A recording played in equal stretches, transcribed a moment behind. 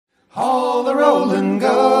Haul the roll and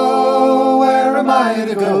go, where am I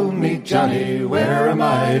to go? Meet Johnny, where am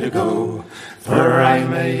I to go? For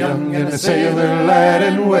I'm a young and a sailor lad,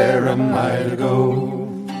 and where am I to go?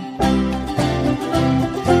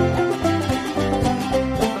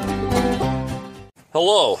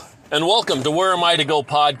 Hello, and welcome to Where Am I to Go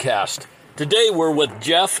podcast. Today we're with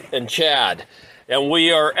Jeff and Chad, and we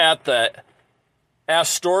are at the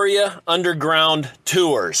Astoria Underground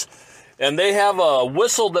Tours. And they have a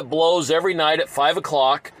whistle that blows every night at 5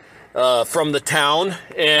 o'clock from the town.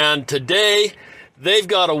 And today they've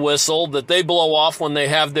got a whistle that they blow off when they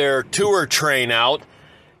have their tour train out.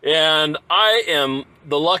 And I am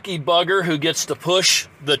the lucky bugger who gets to push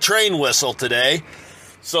the train whistle today.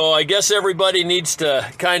 So I guess everybody needs to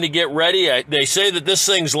kind of get ready. They say that this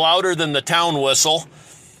thing's louder than the town whistle.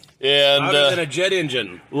 And louder than a jet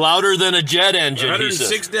engine. Louder than a jet engine,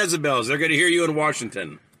 106 decibels. They're going to hear you in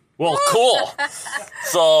Washington. Well, cool.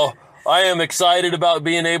 So I am excited about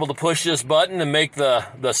being able to push this button and make the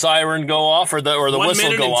siren go off or the whistle go off. 1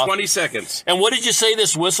 minute and 20 seconds. And what did you say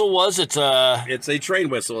this whistle was? It's a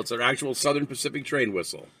train whistle. It's an actual Southern Pacific train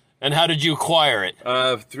whistle. And how did you acquire it?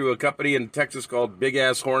 Through a company in Texas called Big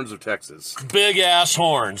Ass Horns of Texas. Big Ass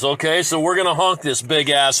Horns. Okay, so we're going to honk this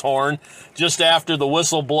big ass horn just after the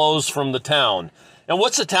whistle blows from the town. And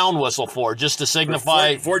what's the town whistle for? Just to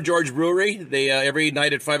signify... Fort George Brewery, they every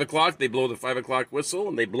night at 5 o'clock, they blow the 5 o'clock whistle,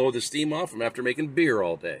 and they blow the steam off from after making beer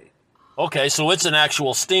all day. Okay, so it's an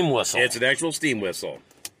actual steam whistle. It's an actual steam whistle.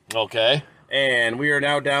 Okay. And we are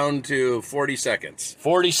now down to 40 seconds.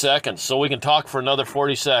 40 seconds, so we can talk for another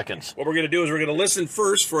 40 seconds. What we're going to do is we're going to listen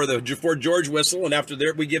first for the Fort George whistle, and after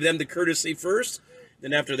we give them the courtesy first.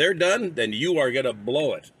 Then after they're done, then you are going to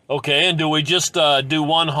blow it. Okay, and do we just do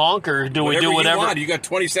one honk, or do we do whatever? You want. You got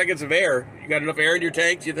 20 seconds of air. You got enough air in your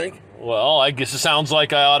tank, do you think? Well, I guess it sounds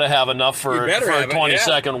like I ought to have enough for a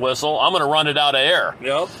 20-second whistle. I'm going to run it out of air.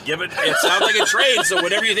 No, give it. It sounds like a train, so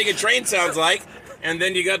whatever you think a train sounds like. And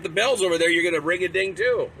then you got the bells over there. You're going to ring a ding,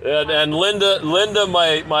 too. And Linda,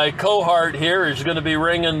 my cohort here, is going to be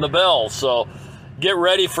ringing the bells. So get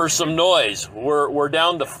ready for some noise. We're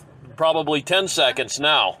down to probably 10 seconds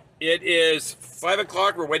now. It is 5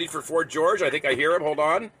 o'clock. We're waiting for Fort George. I think I hear him. Hold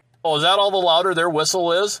on. Oh, is that all the louder their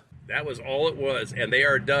whistle is? That was all it was, and they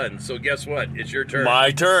are done. So guess what? It's your turn. My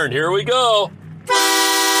turn. Here we go.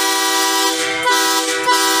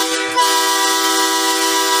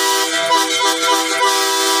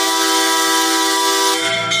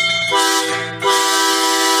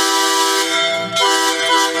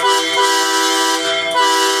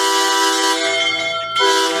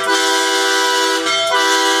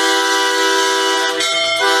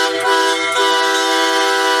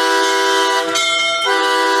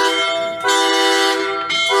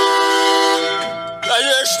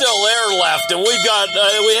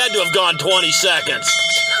 And we had to have gone 20 seconds.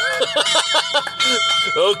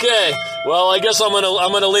 Okay, well, I guess I'm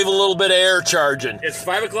gonna leave a little bit of air charging. It's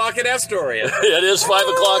 5 o'clock in Astoria. It is 5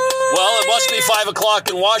 o'clock. Well, it must be 5 o'clock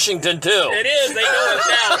in Washington too. It is. They know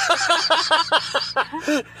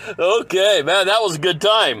it now. Okay, man, that was a good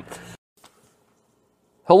time.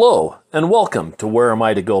 Hello, and welcome to Where Am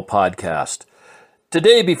I to Go podcast.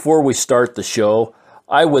 Today, before we start the show,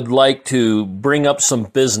 I would like to bring up some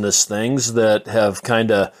business things that have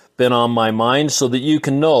kind of been on my mind so that you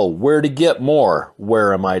can know where to get more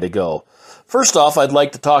Where Am I to Go. First off, I'd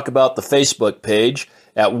like to talk about the Facebook page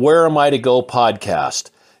at Where Am I to Go podcast.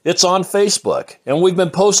 It's on Facebook, and we've been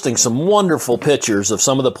posting some wonderful pictures of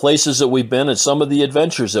some of the places that we've been and some of the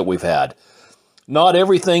adventures that we've had. Not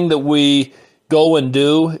everything that we go and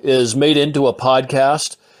do is made into a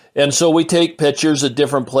podcast. And so we take pictures at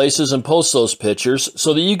different places and post those pictures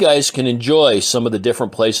so that you guys can enjoy some of the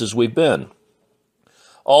different places we've been.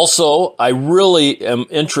 Also, I really am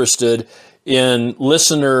interested in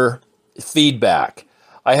listener feedback.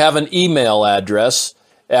 I have an email address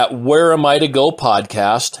at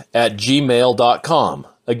whereamiitogopodcast@gmail.com.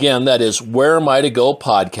 Again, that is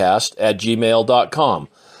whereamiitogopodcast@gmail.com.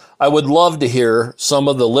 I would love to hear some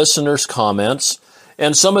of the listeners' comments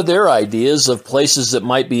and some of their ideas of places that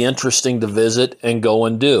might be interesting to visit and go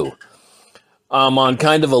and do. I'm on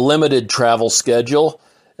kind of a limited travel schedule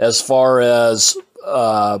as far as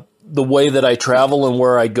the way that I travel and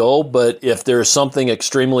where I go, but if there's something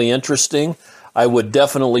extremely interesting, I would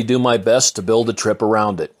definitely do my best to build a trip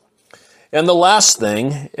around it. And the last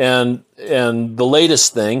thing, and the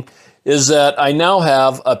latest thing, is that I now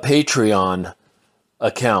have a Patreon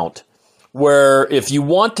account, where if you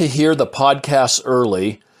want to hear the podcast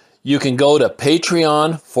early, you can go to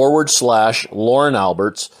Patreon/Lauren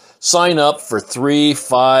Alberts, sign up for $3,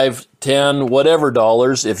 $5, $10, whatever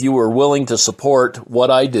dollars if you were willing to support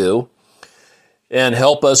what I do and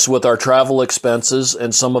help us with our travel expenses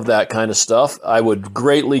and some of that kind of stuff. I would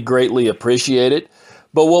greatly, greatly appreciate it.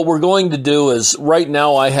 But what we're going to do is, right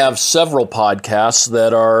now I have several podcasts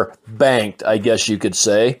that are banked, I guess you could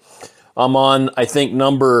say. I'm on, I think,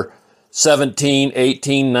 number 17,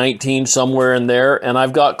 18, 19, somewhere in there, and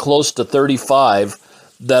I've got close to 35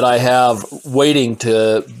 that I have waiting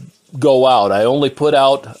to go out. I only put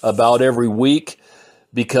out about every week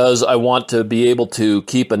because I want to be able to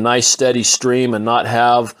keep a nice steady stream and not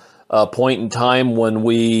have a point in time when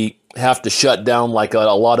we have to shut down like a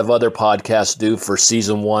lot of other podcasts do for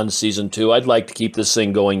season 1, season 2. I'd like to keep this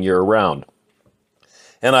thing going year round.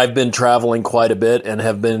 And I've been traveling quite a bit and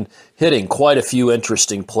have been hitting quite a few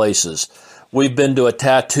interesting places. We've been to a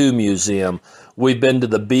tattoo museum. We've been to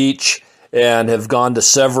the beach and have gone to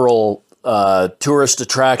several tourist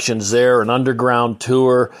attractions there, an underground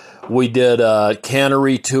tour. We did a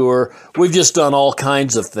cannery tour. We've just done all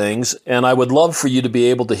kinds of things, and I would love for you to be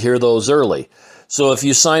able to hear those early. So if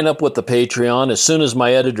you sign up with the Patreon, as soon as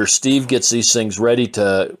my editor Steve gets these things ready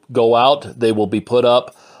to go out, they will be put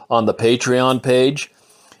up on the Patreon page.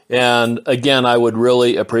 And again, I would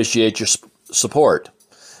really appreciate your support.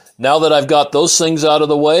 Now that I've got those things out of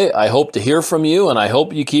the way, I hope to hear from you, and I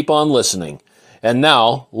hope you keep on listening. And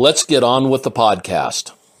now, let's get on with the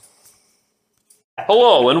podcast.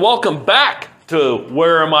 Hello, and welcome back to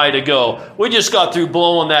Where Am I to Go? We just got through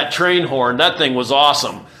blowing that train horn. That thing was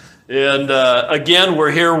awesome. And again,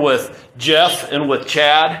 we're here with Jeff and with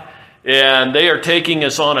Chad, and they are taking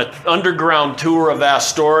us on an underground tour of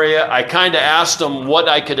Astoria. I kind of asked them what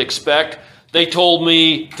I could expect. They told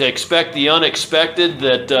me to expect the unexpected,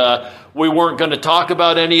 that we weren't going to talk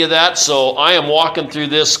about any of that, so I am walking through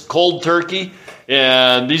this cold turkey,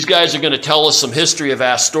 and these guys are going to tell us some history of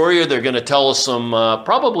Astoria. They're going to tell us some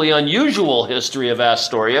probably unusual history of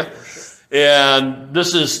Astoria. And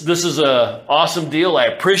this is an awesome deal. I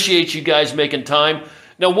appreciate you guys making time.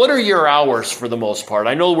 Now, what are your hours for the most part?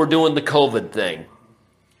 I know we're doing the COVID thing.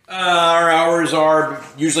 Our hours are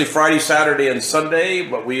usually Friday, Saturday, and Sunday,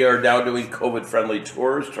 but we are now doing COVID-friendly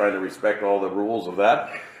tours, trying to respect all the rules of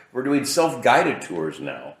that. We're doing self-guided tours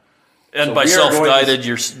now. And so by self-guided,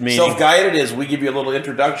 you're meaning? Self-guided is we give you a little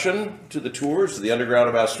introduction to the tours, to the underground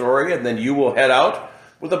of Astoria, and then you will head out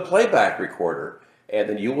with a playback recorder. And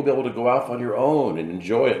then you will be able to go out on your own and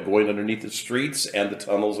enjoy it, going underneath the streets and the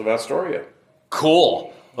tunnels of Astoria.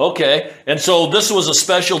 Cool. Okay. And so this was a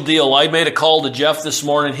special deal. I made a call to Jeff this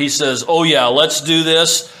morning. He says, oh yeah, let's do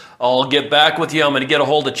this. I'll get back with you. I'm going to get a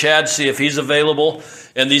hold of Chad, see if he's available.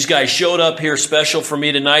 And these guys showed up here special for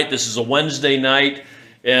me tonight. This is a Wednesday night,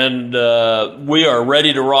 and we are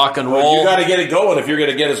ready to rock and roll. Well, you got to get it going if you're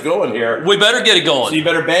going to get us going here. We better get it going. So you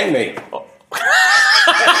better bang me.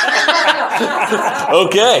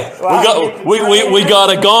 Okay, we got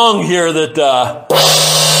a gong here that.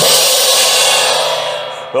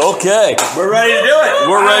 Okay, we're ready to do it.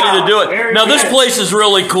 We're ready to do it. Very Now good. this place is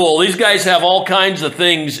really cool. These guys have all kinds of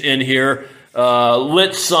things in here,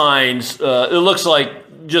 lit signs. It looks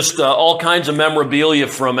like just all kinds of memorabilia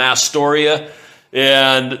from Astoria,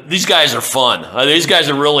 and these guys are fun. These guys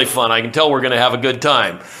are really fun. I can tell we're going to have a good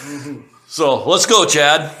time. Mm-hmm. So let's go,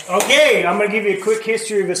 Chad. Okay, I'm going to give you a quick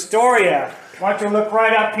history of Astoria. Why don't you look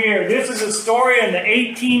right up here. This is Astoria in the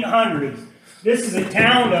 1800s. This is a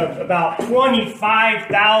town of about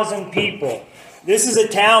 25,000 people. This is a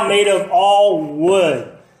town made of all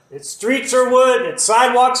wood. Its streets are wood, its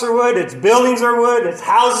sidewalks are wood, its buildings are wood, its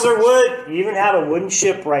houses are wood. You even have a wooden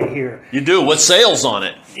ship right here. You do, with sails on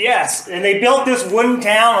it. Yes, and they built this wooden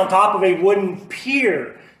town on top of a wooden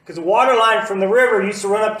pier. Because the water line from the river used to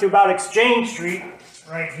run up to about Exchange Street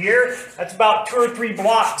right here. That's about 2 or 3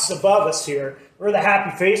 blocks above us here. We're the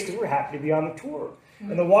happy face because we're happy to be on the tour.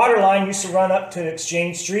 And the water line used to run up to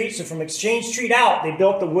Exchange Street. So from Exchange Street out, they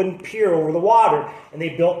built the wooden pier over the water. And they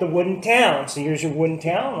built the wooden town. So here's your wooden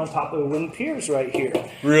town on top of the wooden piers right here.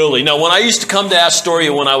 Really? Now, when I used to come to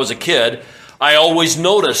Astoria when I was a kid, I always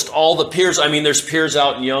noticed all the piers. I mean, there's piers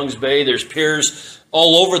out in Youngs Bay. There's piers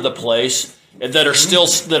all over the place that are still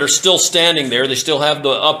standing there. They still have the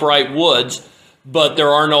upright woods, but there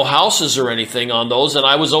are no houses or anything on those. And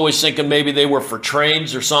I was always thinking maybe they were for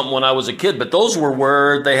trains or something when I was a kid, but those were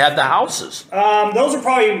where they had the houses. Those are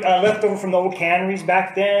probably left over from the old canneries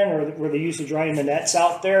back then, or where they used to dry the nets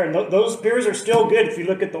out there. And those piers are still good. If you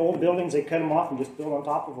look at the old buildings, they cut them off and just build on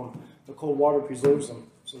top of them. The cold water preserves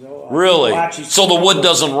them. So they'll, really? So the wood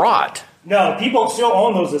doesn't rot? No, people still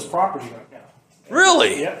own those as property right now.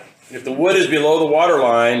 Really? Yep. If the wood is below the water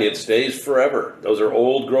line, it stays forever. Those are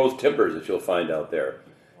old growth timbers that you'll find out there.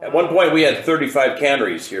 At one point, we had 35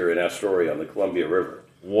 canneries here in Astoria on the Columbia River.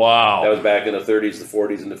 Wow. That was back in the 30s, the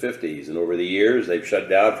 40s, and the 50s. And over the years, they've shut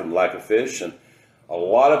down from lack of fish, and a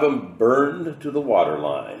lot of them burned to the water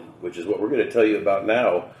line, which is what we're going to tell you about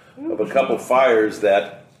now, of a couple fires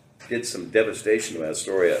that did some devastation to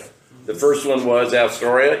Astoria. The first one was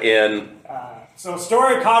Astoria in... So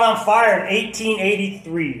Astoria caught on fire in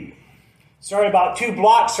 1883. Started about 2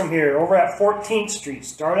 blocks from here, over at 14th Street.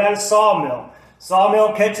 Started at a sawmill.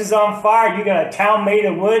 Sawmill catches on fire. You got a town made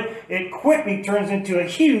of wood. It quickly turns into a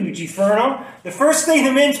huge inferno. The first thing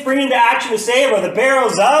the men spring into action to save are the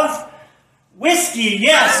barrels of whiskey.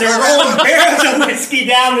 Yes, they're rolling barrels of whiskey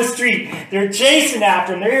down the street. They're chasing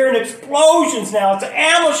after them. They're hearing explosions now. It's an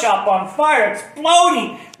ammo shop on fire,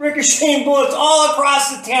 exploding, ricocheting bullets all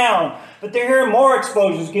across the town. But they're hearing more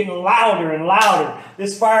explosions, getting louder and louder.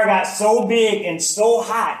 This fire got so big and so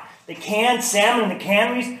hot, the canned salmon in the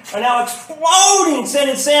canneries are now exploding,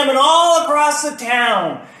 sending salmon all across the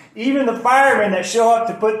town. Even the firemen that show up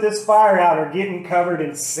to put this fire out are getting covered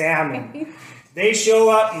in salmon. They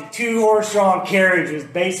show up in 2 horse-drawn carriages,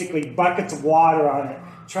 basically buckets of water on it,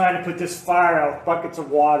 trying to put this fire out with buckets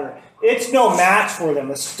of water. It's no match for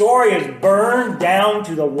them. Astoria is burned down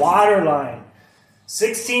to the water line.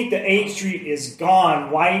 16th to 8th Street is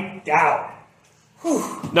gone, wiped out.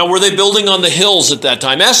 Whew. Now, were they building on the hills at that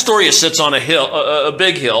time? Astoria sits on a hill, a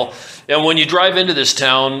big hill, and when you drive into this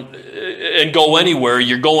town and go anywhere,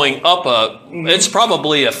 you're going up it's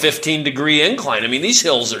probably a 15-degree incline. I mean, these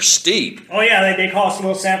hills are steep. Oh, yeah, they call us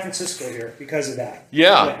Little San Francisco here because of that.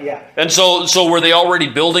 Yeah. And so were they already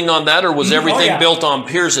building on that, or was everything built on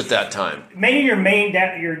piers at that time? Maybe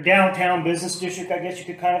your downtown business district, I guess you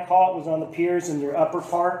could kind of call it, was on the piers, and your upper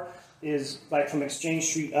part is like from Exchange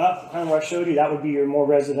Street up, kind of where I showed you. That would be your more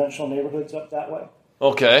residential neighborhoods up that way.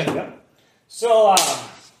 Okay. Yep. So,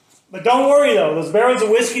 but don't worry though, those barrels of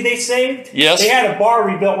whiskey they saved, yes, they had a bar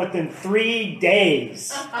rebuilt within 3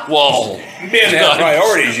 days. Whoa. Men have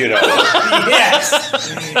priorities, you know. Yes.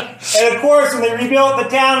 And of course, when they rebuilt the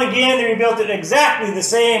town again, they rebuilt it exactly the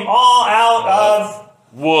same, all out of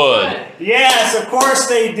wood. Yes, of course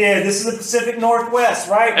they did. This is the Pacific Northwest,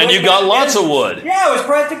 right? And you got lots of wood. Yeah, it was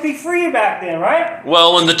practically free back then, right?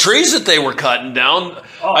 Well, and the trees that they were cutting down,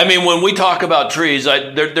 I mean, when we talk about trees,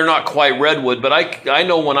 they're not quite redwood, but I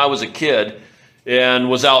know when I was a kid and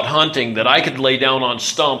was out hunting that I could lay down on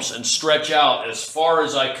stumps and stretch out as far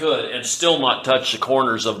as I could and still not touch the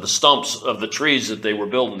corners of the stumps of the trees that they were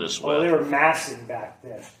building this with. Well, they were massive back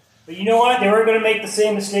then. But you know what? They were going to make the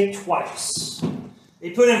same mistake twice. They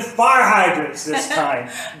put in fire hydrants this time.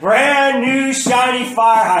 Brand new, shiny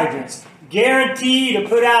fire hydrants. Guaranteed to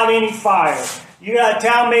put out any fire. You got a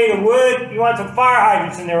town made of wood, you want some fire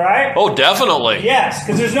hydrants in there, right? Oh, definitely. Yes,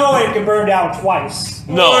 because there's no way it can burn down twice.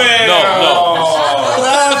 No. Look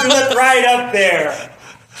right up there.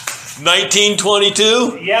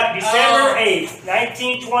 1922? Yep, December 8th,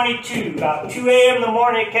 1922. About 2 a.m. in the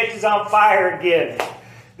morning, it catches on fire again.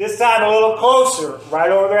 This time a little closer, right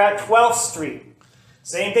over there at 12th Street.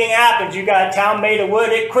 Same thing happens. You got a town made of wood.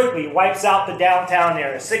 It quickly wipes out the downtown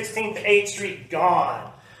area. 16th to 8th Street,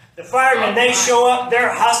 gone. The firemen, they show up. They're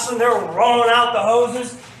hustling. They're rolling out the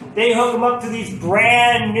hoses. They hook them up to these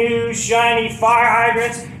brand new, shiny fire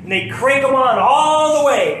hydrants. And they crank them on all the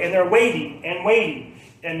way. And they're waiting and waiting.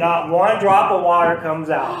 And not one drop of water comes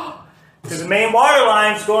out. Because the main water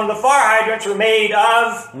lines going to the fire hydrants were made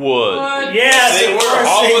of wood. Yes, They were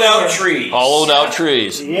hollowed out trees. Hollowed out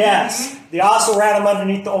trees. Yes. They also ran them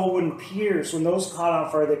underneath the old wooden piers. When those caught on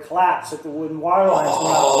fire, they collapsed at the wooden water lines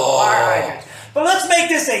went out to the fire hydrants. But let's make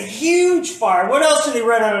this a huge fire. What else did they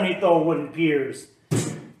run underneath the old wooden piers?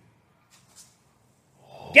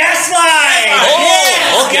 Gas lines!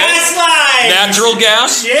 Yes, okay. Gas lines! Natural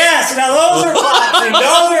gas? Yes, now those are collapsing,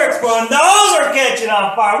 those are exploding, those are catching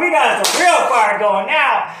on fire. We got some real fire going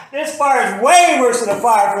now. This fire is way worse than the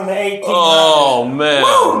fire from the 1800s. Oh, man.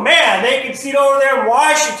 Woo, man, they can see it over there in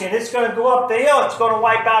Washington. It's going to go up the hill. It's going to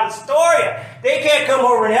wipe out Astoria. They can't come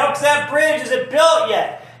over and help because that bridge isn't built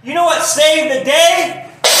yet. You know what saved the day?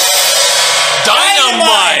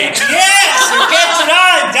 Dynamite! Yes, you're catching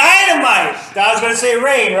on. Dynamite. I was going to say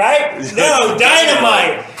rain, right? No,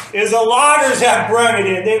 dynamite is the loggers that brought it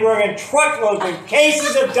in. They brought in truckloads and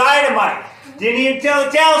cases of dynamite. Didn't even tell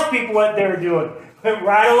the townspeople what they were doing. Went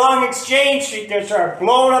right along Exchange Street. They started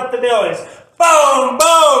blowing up the buildings. Boom,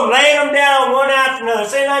 boom, laying them down one after another.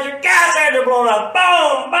 St. Niger gas hydrants blowing up.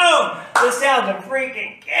 Boom, boom. This sounds a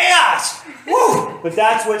freaking chaos. Woo! But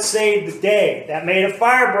that's what saved the day. That made a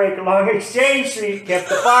fire break along Exchange Street, kept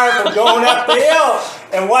the fire from going up the hill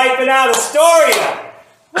and wiping out Astoria.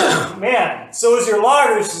 Man, so is your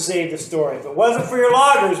loggers to save the story. If it wasn't for your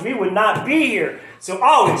loggers, we would not be here. So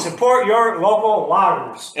always support your local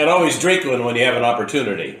loggers. And always drink one when you have an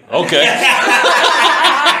opportunity. Okay.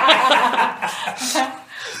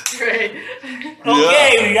 Great.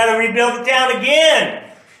 Okay, we got to rebuild the town again.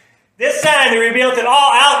 This time they rebuilt it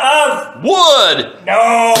all out of Wood.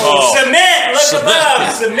 no cement. Look Cement.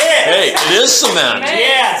 above cement. Hey, it is cement.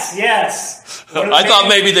 Yes. I thought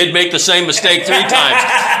maybe they'd make the same mistake 3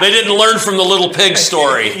 times. They didn't learn from the little pig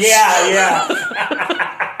story. Yeah.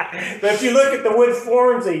 But if you look at the wood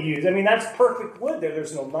forms they use, I mean, that's perfect wood there.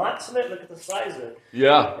 There's no knots in it. Look at the size of it.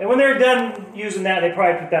 Yeah. And when they're done using that, they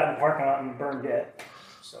probably put that in the parking lot and burned it.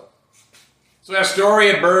 So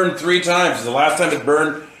Astoria burned 3 times. The last time it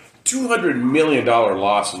burned, $200 million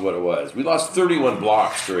loss is what it was. We lost 31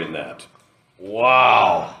 blocks during that.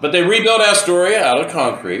 Wow. But they rebuilt Astoria out of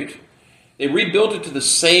concrete. They rebuilt it to the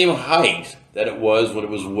same height that it was when it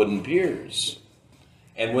was wooden piers.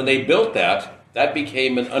 And when they built that, that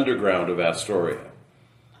became an underground of Astoria.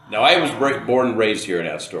 Now, I was born and raised here in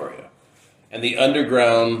Astoria. And the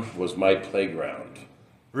underground was my playground.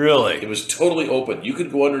 Really? It was totally open. You could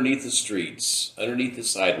go underneath the streets, underneath the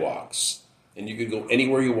sidewalks, and you could go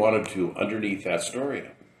anywhere you wanted to underneath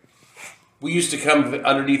Astoria. We used to come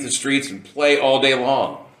underneath the streets and play all day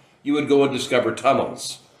long. You would go and discover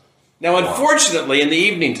tunnels. Now, unfortunately, in the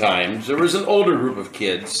evening times, there was an older group of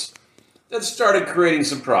kids that started creating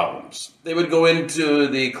some problems. They would go into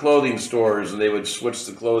the clothing stores and they would switch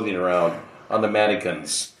the clothing around on the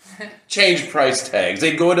mannequins. Change price tags.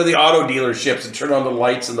 They'd go into the auto dealerships and turn on the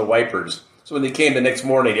lights and the wipers. So when they came the next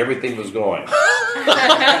morning, everything was going.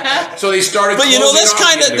 So they started. But you know, that's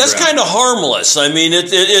closing off kind of harmless. I mean,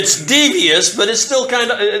 it's devious, but it's still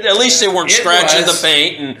kind of. At least they weren't scratching the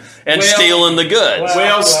paint and stealing the goods.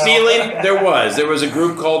 Well, stealing there was. There was a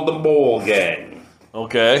group called the Mole Gang.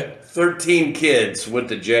 Okay. 13 kids went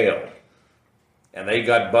to jail, and they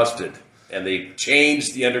got busted. And they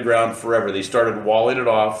changed the underground forever. They started walling it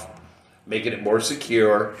off, making it more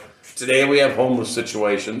secure. Today we have homeless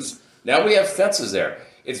situations. Now we have fences there.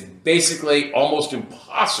 It's basically almost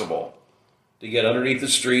impossible to get underneath the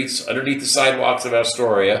streets, underneath the sidewalks of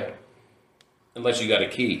Astoria, unless you got a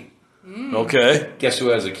key. Okay. Guess who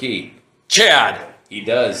has a key? Chad. He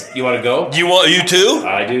does. You want to go? Do you too?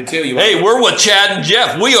 I do too. Hey, we're with Chad and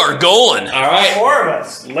Jeff. We are going. All right. 4 of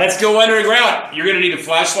us. Let's go underground. You're going to need a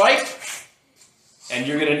flashlight. And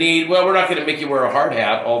you're going to need, well, we're not going to make you wear a hard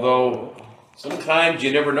hat, although sometimes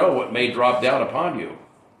you never know what may drop down upon you.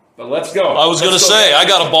 But let's go. I was going to say, I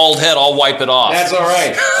got a bald head. I'll wipe it off. That's all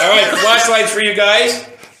right. All right, flashlights for you guys.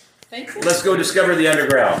 Thank you. Let's go discover the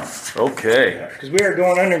underground. Okay. Because we are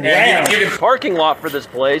going underground. And you can Parking lot for this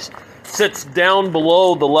place sits down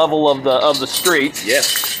below the level of the street.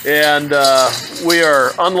 Yes. And we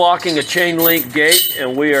are unlocking a chain link gate,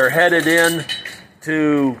 and we are headed in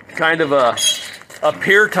to kind of a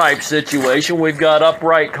pier type situation. We've got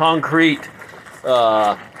upright concrete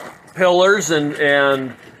pillars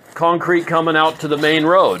and concrete coming out to the main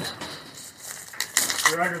road.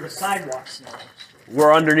 We're under the sidewalks now.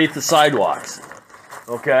 We're underneath the sidewalks.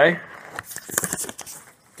 Okay.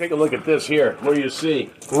 Take a look at this here. What do you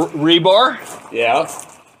see? Rebar? Yeah.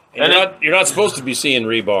 And you're not supposed to be seeing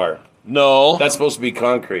rebar. No. That's supposed to be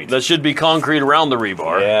concrete. That should be concrete around the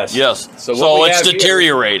rebar. Yes. Yes. So So, what we it's have here-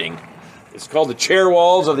 deteriorating. It's called the chair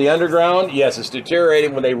walls of the underground. Yes, it's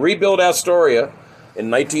deteriorating. When they rebuilt Astoria in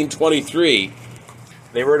 1923,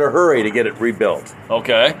 they were in a hurry to get it rebuilt.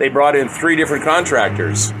 Okay. They brought in 3 different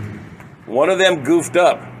contractors. One of them goofed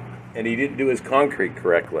up, and he didn't do his concrete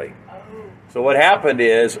correctly. So what happened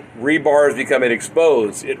is rebar is becoming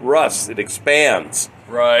exposed. It rusts. It expands.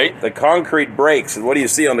 Right. The concrete breaks. And what do you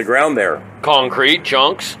see on the ground there? Concrete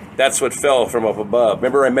chunks. That's what fell from up above.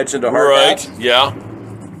 Remember I mentioned a hard Right. hat? Yeah.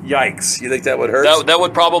 Yikes. You think that would hurt? That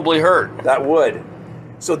would probably hurt. That would.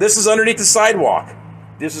 So this is underneath the sidewalk.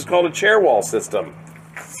 This is called a chair wall system.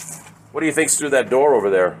 What do you think's through that door over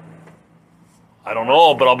there? I don't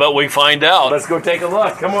know, but I'll bet we find out. Let's go take a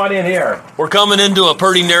look. Come on in here. We're coming into a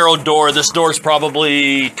pretty narrow door. This door's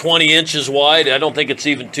probably 20 inches wide. I don't think it's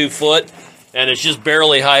even 2 foot. And it's just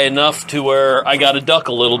barely high enough to where I got to duck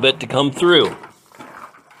a little bit to come through.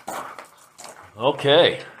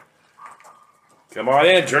 Okay. Come on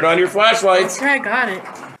in. Turn on your flashlights. Okay, I got it.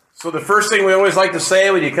 So the first thing we always like to say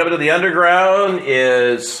when you come into the underground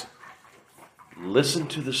is listen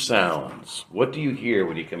to the sounds. What do you hear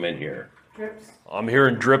when you come in here? Drips. I'm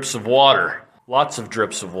hearing drips of water. Lots of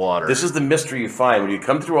drips of water. This is the mystery you find when you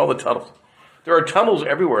come through all the tunnels. There are tunnels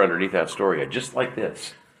everywhere underneath Astoria, just like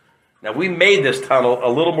this. Now, we made this tunnel a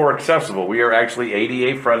little more accessible. We are actually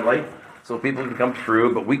ADA friendly. so people can come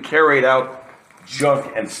through, but we carried out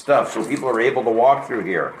junk and stuff so people are able to walk through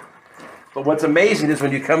here. But what's amazing is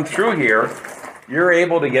when you come through here, you're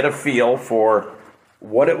able to get a feel for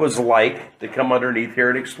what it was like to come underneath here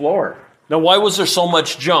and explore. Now, why was there so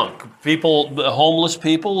much junk? People, homeless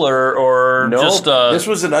people, or No, just this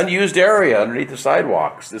was an unused area underneath the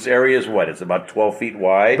sidewalks. This area is what? It's about 12 feet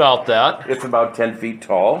wide. about that? It's about 10 feet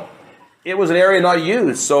tall. It was an area not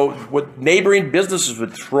used, so what neighboring businesses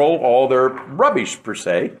would throw all their rubbish, per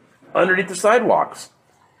se, underneath the sidewalks.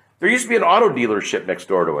 There used to be an auto dealership next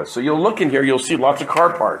door to us, so you'll look in here, you'll see lots of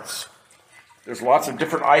car parts. There's lots of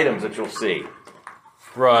different items that you'll see.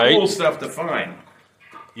 Right. Cool stuff to find.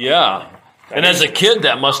 Yeah. And as a kid,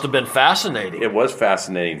 that must have been fascinating. It was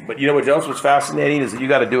fascinating. But you know what else was fascinating is that you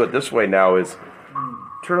got to do it this way now is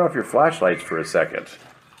turn off your flashlights for a second.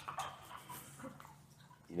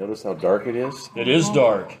 You notice how dark it is? It is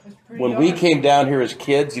dark. When we came down here as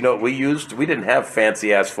kids, you know what we used? We didn't have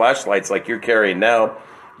fancy-ass flashlights like you're carrying now.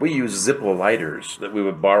 We used Zippo lighters that we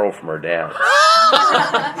would borrow from our dad.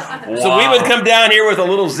 So we would come down here with a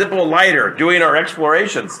little Zippo lighter doing our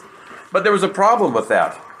explorations. But there was a problem with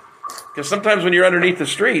that. Because sometimes when you're underneath the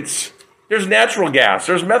streets, there's natural gas,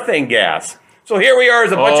 there's methane gas. So here we are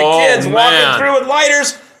as a bunch of kids walking through with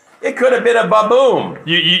lighters. It could have been a ba-boom.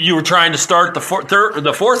 You were trying to start the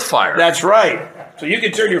fourth fire. That's right. So you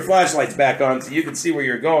can turn your flashlights back on so you can see where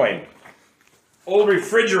you're going. Old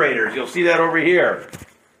refrigerators, you'll see that over here.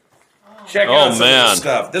 Check out some of this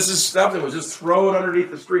stuff. This is stuff that was just thrown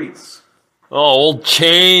underneath the streets. Oh, old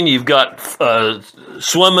chain. You've got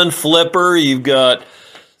swimming flipper. You've got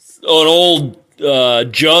an old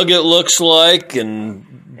jug, it looks like,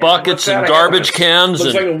 and buckets and garbage cans.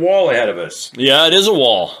 Looks like a wall ahead of us. Yeah, it is a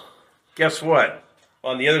wall. Guess what?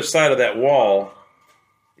 On the other side of that wall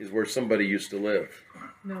is where somebody used to live.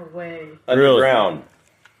 No way. Underground.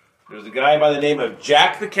 There's a guy by the name of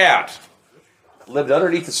Jack the Cat. Lived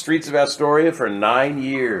underneath the streets of Astoria for 9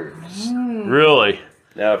 years. Really?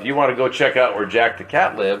 Now, if you want to go check out where Jack the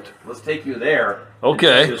Cat lived, let's take you there. Okay.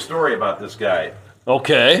 And tell you a story about this guy.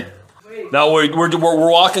 Okay. Now we're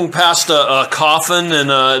walking past a coffin,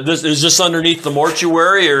 and is this underneath the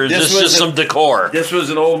mortuary, or is this just some decor? This was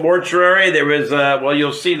an old mortuary. There was,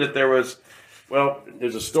 you'll see that there's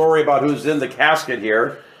a story about who's in the casket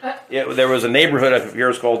here. There was a neighborhood up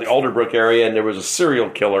here called the Alderbrook area, and there was a serial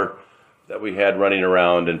killer that we had running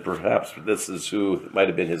around, and perhaps this is who might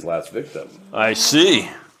have been his last victim. I see.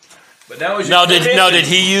 But now did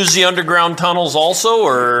he use the underground tunnels also,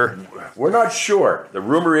 or? We're not sure. The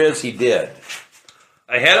rumor is he did.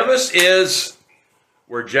 Ahead of us is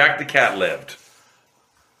where Jack the Cat lived.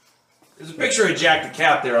 There's a picture of Jack the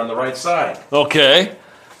Cat there on the right side. Okay.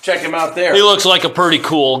 Check him out there. He looks like a pretty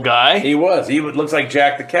cool guy. He was. He looks like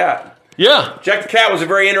Jack the Cat. Yeah. Jack the Cat was a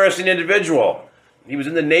very interesting individual. He was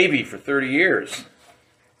in the Navy for 30 years.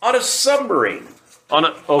 On a submarine.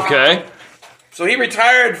 Okay. So he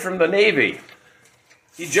retired from the Navy.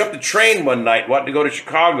 He jumped a train one night, wanted to go to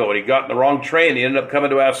Chicago, and he got in the wrong train. He ended up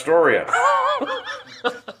coming to Astoria.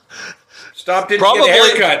 Stopped in to get a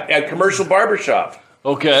haircut at a commercial barbershop.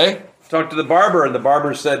 Okay. Talked to the barber, and the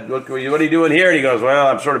barber said, what are you doing here? And he goes, well,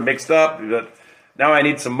 I'm sort of mixed up. Now I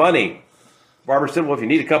need some money. Barber said, well, if you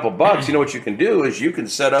need a couple bucks, you know what you can do is you can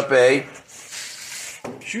set up a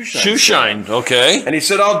shoe shine. Shoe shine, okay. And he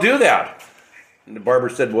said, I'll do that. And the barber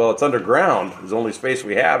said, well, it's underground. It's the only space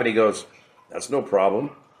we have. And he goes, that's no problem.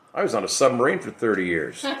 I was on a submarine for 30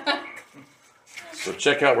 years. So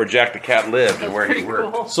check out where Jack the Cat lived and where he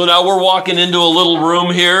worked. Cool. So now we're walking into a little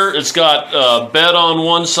room here. It's got a bed on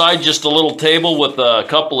one side, just a little table with a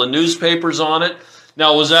couple of newspapers on it.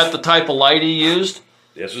 Now, was that the type of light he used?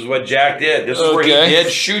 This is what Jack did. This is where he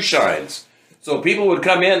did shoe shines. So people would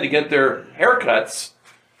come in to get their haircuts,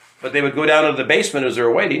 but they would go down into the basement as they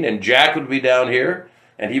were waiting, and Jack would be down here,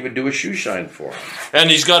 and he would do a shoe shine for them.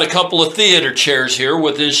 And he's got a couple of theater chairs here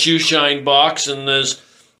with his shoe shine box, and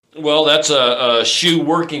that's a shoe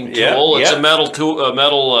working tool. It's a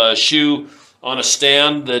metal shoe on a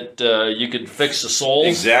stand that you could fix the soles.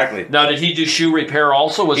 Exactly. Now, did he do shoe repair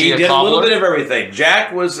also? Was he a did cobbler? a little bit of everything.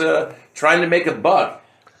 Jack was trying to make a buck.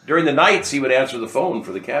 During the nights, he would answer the phone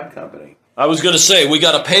for the cab company. I was going to say, we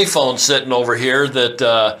got a payphone sitting over here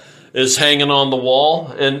that is hanging on the wall,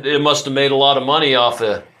 and it must have made a lot of money off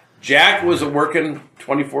it. Jack was working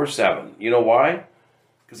 24/7. You know why?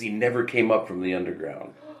 Because he never came up from the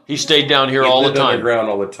underground. He stayed down here all the time. Underground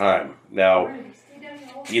all the time. Now,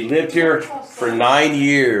 he lived here for 9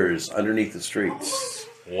 years underneath the streets.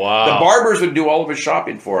 Wow. The barbers would do all of his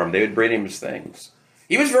shopping for him. They would bring him his things.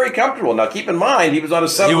 He was very comfortable. Now, keep in mind, he was on a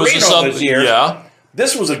submarine all those years. Yeah.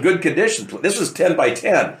 This was a good condition. This was 10 by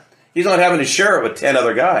 10. He's not having to share it with 10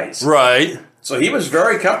 other guys. Right. So he was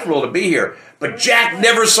very comfortable to be here. But Jack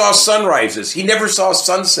never saw sunrises. He never saw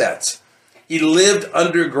sunsets. He lived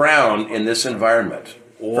underground in this environment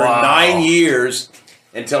for 9 years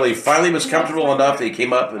until he finally was comfortable enough that he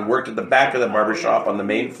came up and worked at the back of the barbershop on the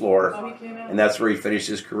main floor. And that's where he finished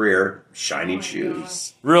his career, shining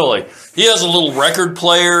shoes. Really? He has a little record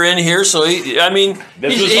player in here, so he's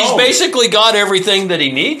basically got everything that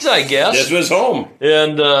he needs, I guess. This was home.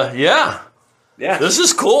 And, yeah. This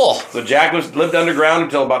is cool. So Jack lived underground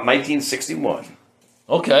until about 1961.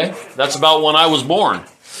 Okay. That's about when I was born.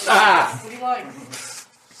 What do you like?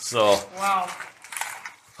 So. Wow.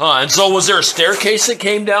 And so was there a staircase that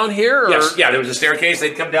came down here? Or? Yes, yeah, there was a staircase.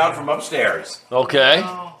 They'd come down from upstairs. Okay.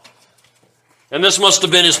 Wow. And this must have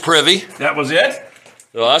been his privy. That was it.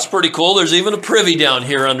 Well, that's pretty cool. There's even a privy down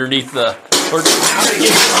here underneath the...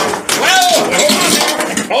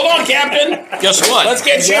 Hold on, Captain. Guess what? Let's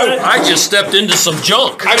get you. I just stepped into some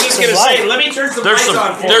junk. I was just going to say, let me turn some lights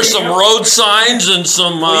on for you. There's some road signs and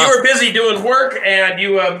some... Well, you were busy doing work, and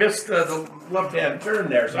you missed the left-hand turn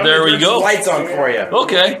there. So there we go. Some lights on for you.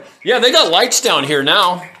 Okay. Yeah, they got lights down here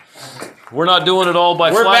now. We're not doing it all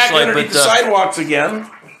by We're flashlight. back underneath the sidewalks again.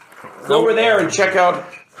 Go over there and check out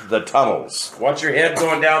the tunnels. Watch your head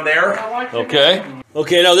going down there. Okay.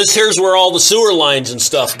 Okay, now this here's where all the sewer lines and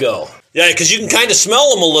stuff go. Yeah, because you can kind of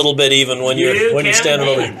smell them a little bit even when you're standing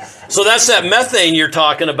over there. So that's that methane you're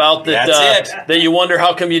talking about that you wonder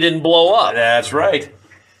how come you didn't blow up. That's right.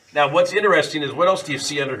 Now, what's interesting is what else do you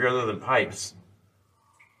see under here other than pipes?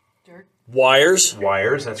 Dirt. Wires.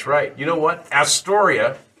 Wires, that's right. You know what?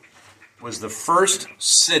 Astoria was the first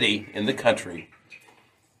city in the country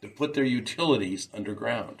to put their utilities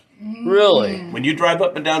underground. Really? When you drive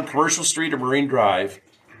up and down Commercial Street or Marine Drive,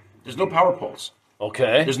 there's no power poles.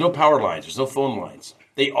 Okay. There's no power lines. There's no phone lines.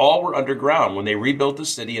 They all were underground. When they rebuilt the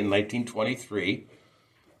city in 1923,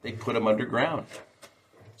 they put them underground.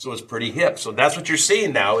 So it's pretty hip. So that's what you're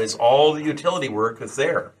seeing now is all the utility work that's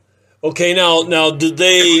there. Okay, now do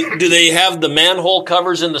they have the manhole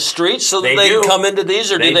covers in the streets so that they can come into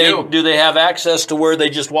these, or do they have access to where they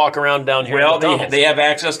just walk around down here? Well, they have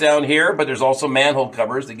access down here, but there's also manhole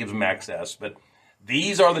covers that gives them access. But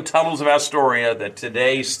these are the tunnels of Astoria that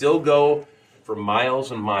today still go for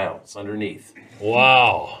miles and miles underneath.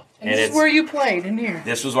 Wow! And this is where you played, in here.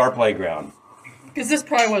 This was our playground. Because this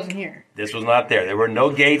probably wasn't here. This was not there. There were no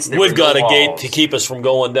gates. We've got a gate to keep us from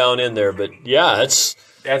going down in there, but yeah,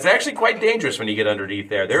 That's actually quite dangerous when you get underneath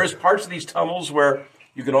there. There is parts of these tunnels where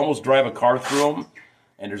you can almost drive a car through them,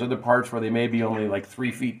 and there's other parts where they may be only like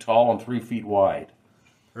 3 feet tall and 3 feet wide.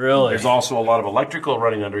 Really? There's also a lot of electrical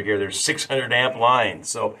running under here. There's 600 amp lines.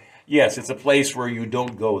 So, yes, it's a place where you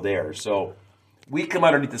don't go there. So, we come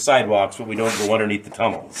underneath the sidewalks, but we don't go underneath the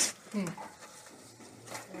tunnels.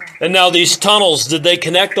 And now these tunnels, did they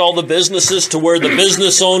connect all the businesses to where the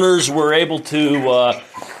business owners were able to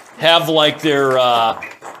have like their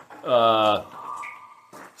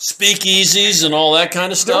speakeasies and all that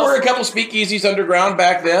kind of stuff? There were a couple speakeasies underground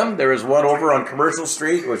back then. There was one over on Commercial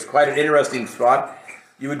Street, which was quite an interesting spot.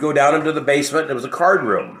 You would go down into the basement, and there was a card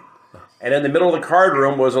room. And in the middle of the card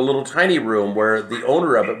room was a little tiny room where the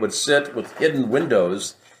owner of it would sit with hidden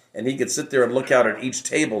windows, and he could sit there and look out at each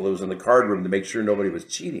table that was in the card room to make sure nobody was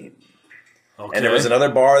cheating. Okay. And there was another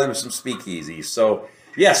bar, there was some speakeasies. So,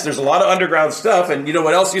 yes, there's a lot of underground stuff. And you know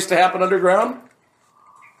what else used to happen underground?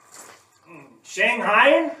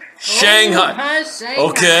 Shanghai? Shanghai.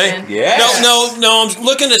 Okay. Yeah. No, I'm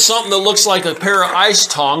looking at something that looks like a pair of ice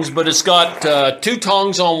tongs, but it's got 2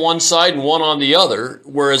 tongs on one side and one on the other,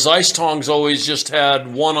 whereas ice tongs always just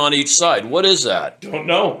had one on each side. What is that? Don't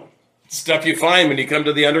know. Stuff you find when you come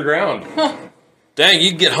to the underground. Dang,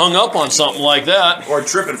 you'd get hung up on something like that. Or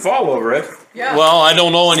trip and fall over it. Yeah. Well, I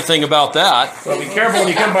don't know anything about that. Well, be careful when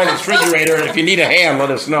you come by the refrigerator, and if you need a hand,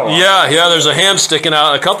 let us know. Yeah, there's a hand sticking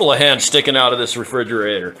out, a couple of hands sticking out of this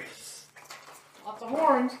refrigerator. Lots of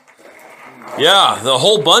horns. Yeah, the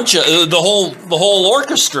whole bunch of the whole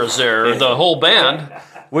orchestra's there, the whole band.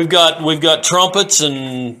 We've got trumpets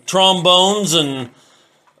and trombones and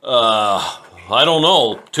I don't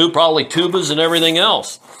know, probably tubas and everything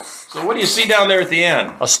else. So what do you see down there at the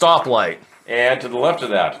end? A stoplight. And to the left of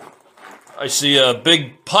that? I see a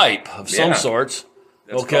big pipe of some sorts.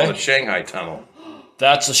 That's called the Shanghai Tunnel.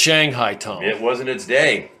 That's a Shanghai tunnel. It was in its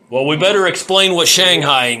day. Well, we better explain what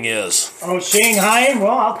Shanghaiing is. Oh, Shanghai?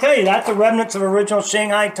 Well, I'll tell you, that's the remnants of original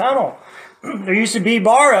Shanghai Tunnel. There used to be a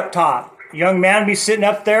bar up top. A young man would be sitting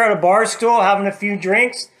up there at a bar stool having a few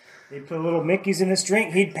drinks. They'd put little Mickeys in his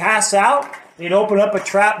drink. He'd pass out. They'd open up a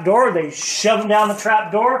trap door. They shove him down the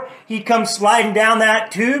trap door. He'd come sliding down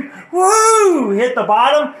that tube. Woo! Hit the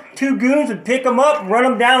bottom. 2 goons would pick him up, run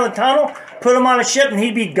him down the tunnel, put him on a ship, and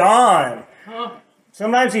he'd be gone.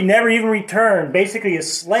 Sometimes he never even returned. Basically a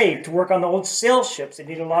slave to work on the old sail ships. They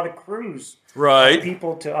needed a lot of crews. Right.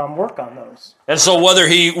 People to work on those. And so whether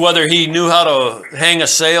he knew how to hang a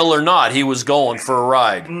sail or not, he was going for a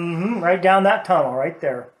ride. Right down that tunnel, right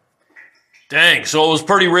there. Dang, so it was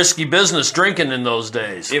pretty risky business drinking in those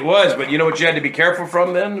days. It was, but you know what you had to be careful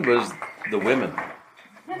from then? Was the women.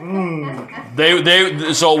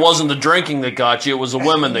 So it wasn't the drinking that got you, it was the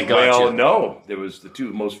women that got you. Well, no. There was the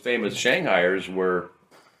 2 most famous Shanghaiers were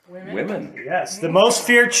women. Yes, the most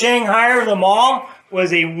feared Shanghaier of them all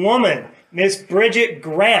was a woman, Miss Bridget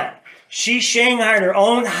Grant. She shanghaied her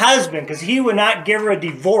own husband because he would not give her a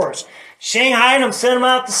divorce. Shanghaied him, sent him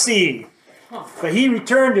out to sea. But he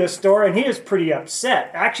returned to Astoria and he was pretty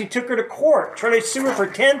upset. Actually took her to court, tried to sue her for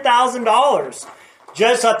 $10,000.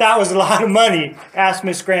 Judge thought that was a lot of money. Asked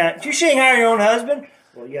Miss Grant, "Did you shanghai your own husband?"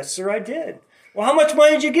 "Well, yes, sir, I did." "Well, how much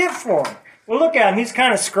money did you get for him?" "Well, look at him. He's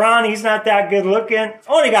kind of scrawny. He's not that good looking.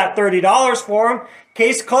 Only got $30 for him.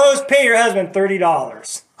 Case closed. Pay your husband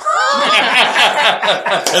 $30.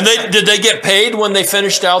 And did they get paid when they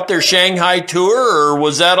finished out their Shanghai tour, or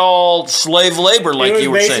was that all slave labor like you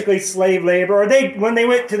were saying? It was basically slave labor. Or when they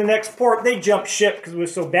went to the next port, they jumped ship because it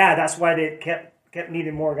was so bad. That's why they kept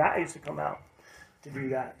needing more guys to come out to do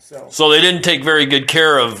that. So they didn't take very good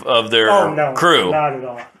care of their crew. Not at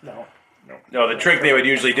all. No, the trick they would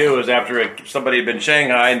usually do is after somebody had been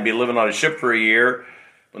Shanghai and be living on a ship for a year,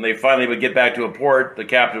 when they finally would get back to a port, the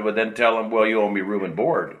captain would then tell them, "Well, you owe me room and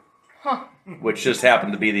board." Which just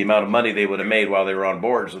happened to be the amount of money they would have made while they were on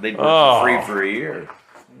board. So they'd work for free for a year.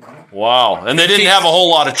 Wow. And they didn't have a whole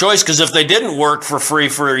lot of choice, because if they didn't work for free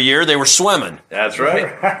for a year, they were swimming. That's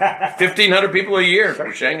right. 1,500 people a year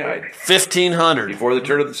for Shanghai. 1,500. Before the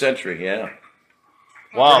turn of the century, yeah.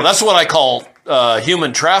 Wow, that's what I call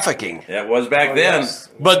human trafficking. That was back then. Yes.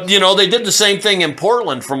 But, they did the same thing in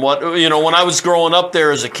Portland from what, when I was growing up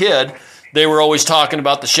there as a kid, they were always talking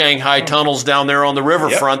about the Shanghai tunnels down there on the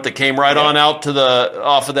riverfront that came right on out to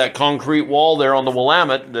off of that concrete wall there on the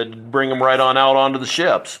Willamette that bring them right on out onto the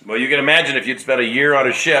ships. Well, you can imagine if you'd spent a year on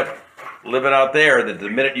a ship living out there, that the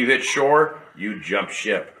minute you hit shore, you jump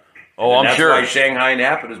ship. Oh, and I'm sure. That's why Shanghai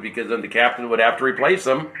happened, is because then the captain would have to replace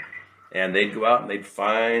them, and they'd go out and they'd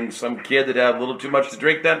find some kid that had a little too much to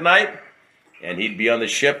drink that night, and he'd be on the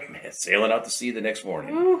ship sailing out to sea the next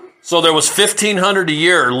morning. So there was 1,500 a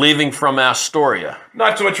year leaving from Astoria.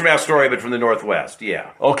 Not so much from Astoria, but from the Northwest,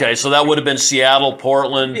 yeah. Okay, so that would have been Seattle,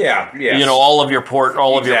 Portland. Yeah, yes. All of your port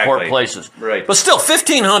places. Right. But still,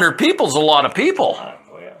 1,500 people is a lot of people.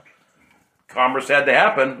 Oh, yeah. Commerce had to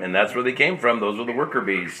happen, and that's where they came from. Those were the worker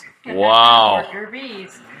bees. Wow. Worker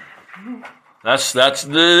bees. That's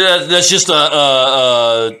just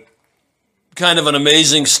a kind of an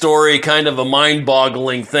amazing story, kind of a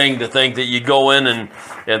mind-boggling thing to think that you go in and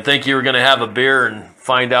think you were going to have a beer and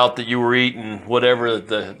find out that you were eating whatever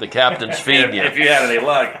the captain's feeding you. If you had any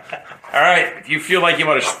luck. All right, if you feel like you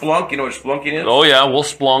want to splunk, you know what splunking is? Oh, yeah, we'll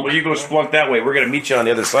splunk. Well, you go splunk that way. We're going to meet you on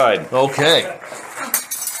the other side. Okay.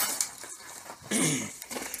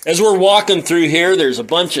 As we're walking through here, there's a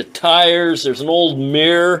bunch of tires. There's an old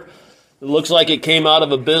mirror. It looks like it came out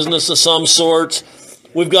of a business of some sorts.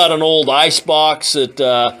 We've got an old ice box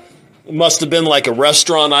that must have been like a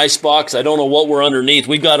restaurant ice box. I don't know what we're underneath.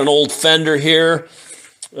 We've got an old fender here,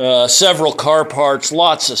 several car parts,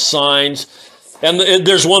 lots of signs. And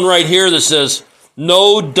there's one right here that says,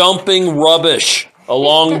 "No dumping rubbish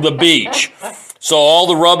along the beach." So all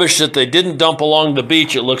the rubbish that they didn't dump along the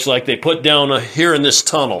beach, it looks like they put down here in this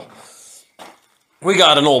tunnel. We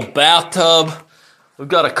got an old bathtub. We've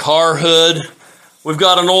got a car hood. We've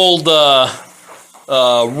got an old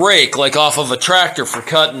rake, like off of a tractor for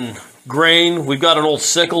cutting grain. We've got an old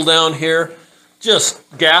sickle down here. Just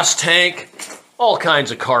gas tank. All kinds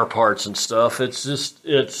of car parts and stuff.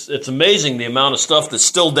 It's amazing the amount of stuff that's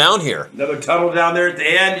still down here. Another tunnel down there at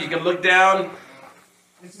the end. You can look down.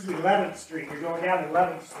 This is 11th Street. You're going down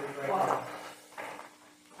 11th Street right now.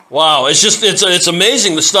 Wow, it's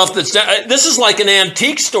amazing the stuff that's down. This is like an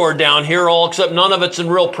antique store down here, all except none of it's in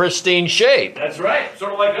real pristine shape. That's right.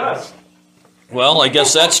 Sort of like us. Well, I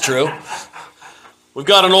guess that's true. We've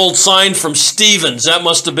got an old sign from Stevens. That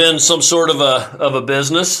must have been some sort of a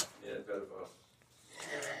business. Yeah, it's better for us.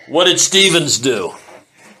 What did Stevens do?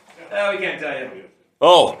 Oh, we can't tell you.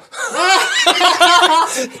 Oh.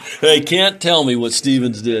 They can't tell me what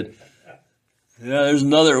Stevens did. Yeah, there's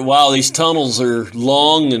another. Wow, these tunnels are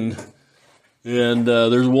long, and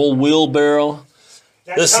there's an old wheelbarrow.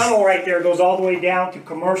 That tunnel right there goes all the way down to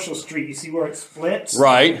Commercial Street. You see where it splits?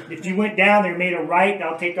 Right. If you went down there, made a right,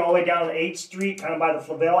 that'll take you all the way down to 8th Street, kind of by the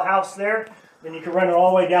Flavel House there. Then you can run it all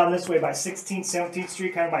the way down this way by 16th, 17th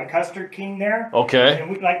Street, kind of by Custard King there. Okay.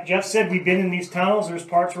 And like Jeff said, we've been in these tunnels. There's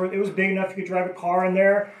parts where it was big enough you could drive a car in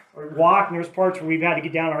there or walk, and there's parts where we've had to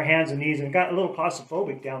get down on our hands and knees, and it got a little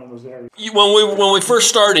claustrophobic down in those areas. When we first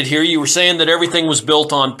started here, you were saying that everything was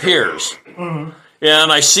built on piers. Mm-hmm.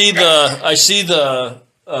 And I see the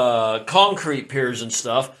concrete piers and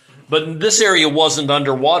stuff. But this area wasn't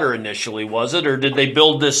underwater initially, was it? Or did they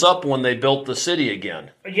build this up when they built the city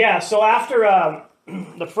again? Yeah, so after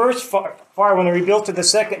the first fire, when they rebuilt it the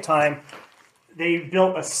second time, they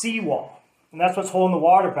built a seawall. And that's what's holding the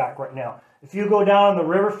water back right now. If you go down the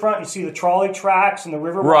riverfront, you see the trolley tracks and the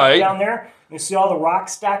river down there. And you see all the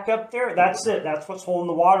rocks stacked up there. That's it. That's what's holding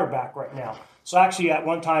the water back right now. So actually, at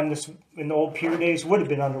one time, this in the old pier days would have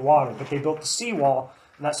been underwater. But they built the seawall.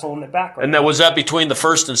 And that's holding it back right now. And was that between the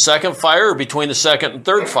first and second fire or between the second and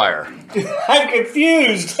third fire? I'm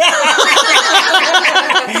confused. No,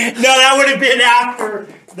 that would have been after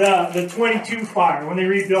the 22 fire when they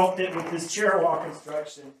rebuilt it with this chair wall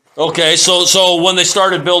construction. Okay, so when they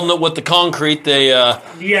started building it with the concrete, they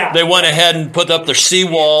went ahead and put up their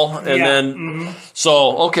seawall, and then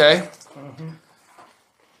so okay.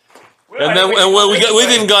 Well, and then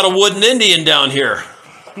we've even got a wooden Indian down here.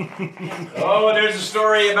 Oh, there's a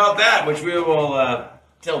story about that, which we will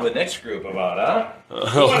tell the next group about, huh?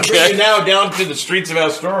 I want to bring you now down to the streets of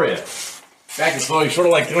Astoria. Back and slowly, sort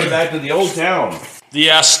of like going back to the old town.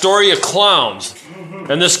 The Astoria Clowns.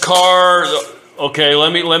 And this car, okay,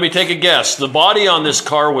 let me take a guess. The body on this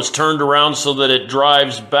car was turned around so that it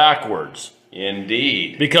drives backwards.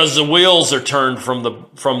 Indeed. Because the wheels are turned from the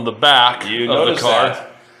back of the car. That.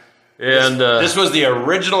 And this was the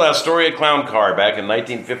original Astoria Clown car back in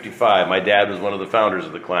 1955. My dad was one of the founders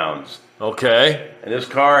of the Clowns. Okay. And this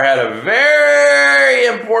car had a very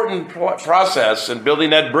important process in building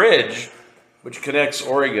that bridge, which connects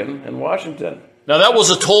Oregon and Washington. Now, that was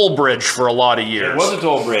a toll bridge for a lot of years. It was a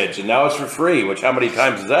toll bridge, and now it's for free, which how many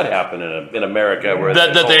times does that happen in America? Where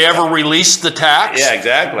that they ever released the tax? Yeah,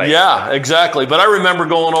 exactly. Yeah, exactly. But I remember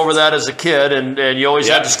going over that as a kid, and you always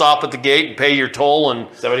had to stop at the gate and pay your toll.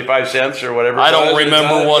 And 75 cents or whatever. I don't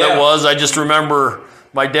remember what it was. I just remember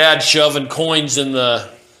my dad shoving coins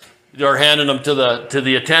or handing them to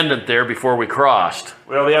the attendant there before we crossed.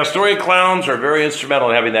 Well, the Astoria Clowns are very instrumental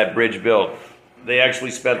in having that bridge built. They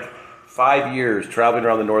actually spent 5 years traveling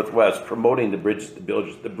around the Northwest promoting the bridge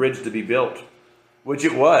to be built, which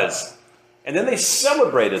it was. And then they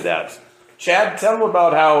celebrated that. Chad, tell them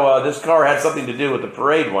about how this car had something to do with the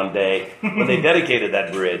parade one day when they dedicated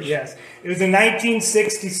that bridge. Yes. It was in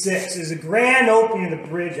 1966. It was a grand opening of the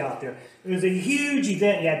bridge out there. It was a huge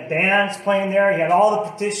event. You had bands playing there. You had all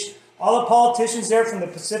the politicians there from the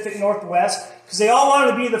Pacific Northwest because they all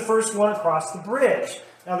wanted to be the first one across the bridge.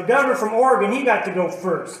 Now, the governor from Oregon, he got to go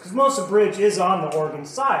first because most of the bridge is on the Oregon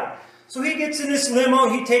side. So he gets in this limo,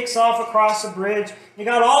 he takes off across the bridge. You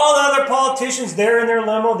got all the other politicians there in their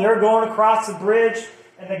limo, they're going across the bridge.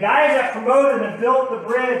 And the guys that promoted and built the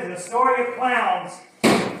bridge, the Astoria Clowns,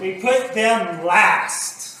 they put them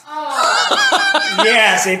last. Oh.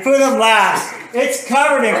 Yes, they put them last. It's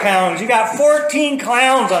covered in clowns. You got 14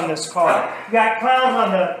 clowns on this car. You got clowns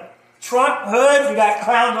on the trunk hood, you got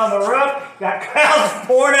clowns on the roof, you got clowns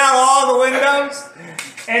pouring out all the windows,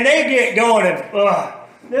 and they get going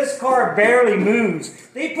and this car barely moves.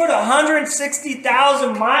 They put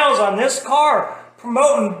 160,000 miles on this car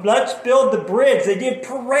promoting let's build the bridge. They did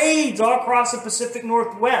parades all across the Pacific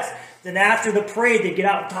Northwest. Then after the parade, they get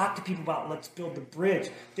out and talk to people about let's build the bridge.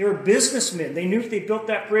 They were businessmen. They knew if they built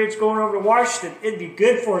that bridge going over to Washington, it'd be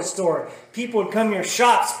good for a store. People would come here,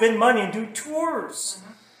 shop, spend money, and do tours.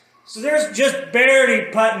 So they're just barely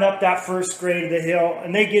putting up that first grade of the hill,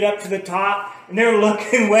 and they get up to the top, and they're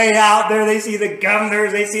looking way out there. They see the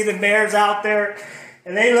governors, they see the mayors out there,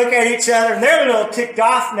 and they look at each other, and they're a little ticked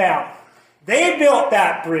off now. They built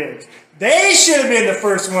that bridge. They should have been the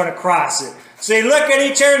first one across it. So they look at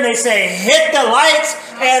each other, and they say, hit the lights,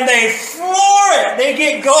 and they floor it. They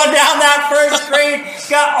get going down that first grade,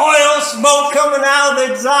 got oil smoke coming out of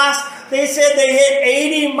the exhaust. They said they hit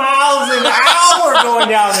 80 miles an hour going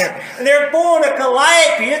down there. And they're pulling a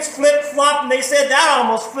calliope. It's flip-flop, and they said that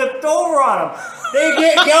almost flipped over on them. They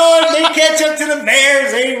get going. They catch up to the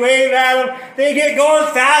mayors. They wave at them. They get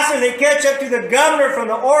going faster. They catch up to the governor from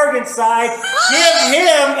the Oregon side. Give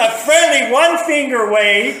him a friendly one-finger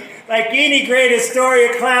wave like any great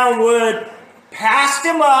Astoria clown would. Passed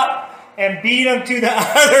him up. and beat them to the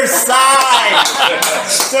other side.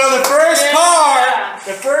 So the first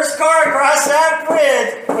car across that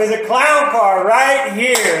bridge was a clown car right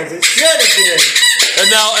here, as it should have been. And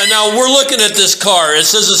now we're looking at this car. It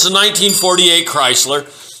says it's a 1948 Chrysler.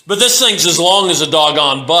 But this thing's as long as a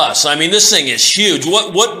doggone bus. I mean, this thing is huge.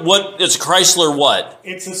 What? It's a Chrysler what?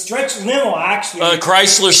 It's a stretch limo, actually. A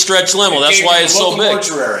Chrysler stretch limo. That's why it's so big.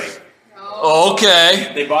 Mortuary. Oh,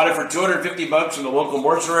 okay. They bought it for $250 from the local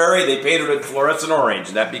mortuary. They painted it fluorescent orange,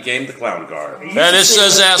 and that became the clown car. And it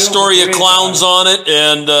says Astoria Clowns on it,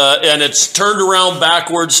 and it's turned around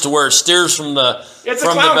backwards to where it steers from the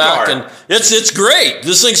back, and it's great.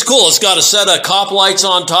 This thing's cool. It's got a set of cop lights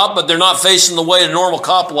on top, but they're not facing the way a normal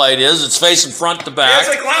cop light is. It's facing front to back. It's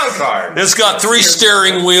a clown car. It's got 3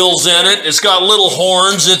 steering wheels in it. It's got little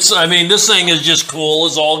horns. This thing is just cool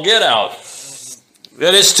as all get out.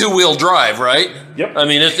 It is 2-wheel drive, right? Yep. I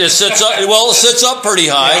mean, it sits up. Well, it sits up pretty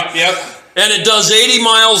high. Yep. And it does 80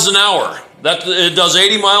 miles an hour. It does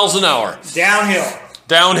 80 miles an hour.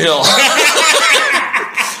 Downhill.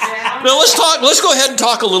 Now let's go ahead and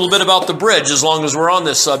talk a little bit about the bridge, as long as we're on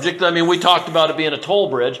this subject. I mean, we talked about it being a toll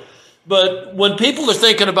bridge, but when people are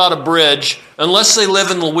thinking about a bridge, unless they live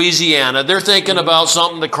in Louisiana, they're thinking about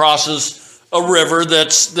something that crosses a river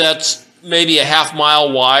that's maybe a half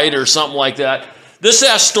mile wide or something like that. This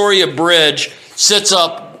Astoria Bridge sits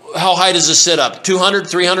up, how high does it sit up? 200,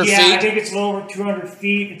 300 feet? Yeah, I think it's a little over 200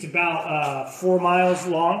 feet. It's about 4 miles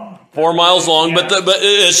long. 4 miles long, Yeah. but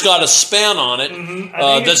it's got a span on it.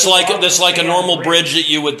 That's like a normal bridge that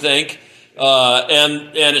you would think.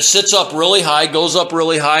 And it sits up really high, goes up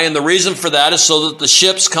really high, and the reason for that is so that the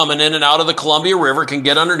ships coming in and out of the Columbia River can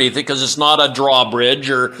get underneath it, because it's not a drawbridge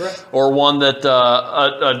or one that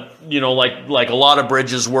like a lot of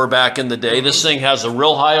bridges were back in the day. This thing has a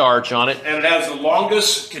real high arch on it, And it has the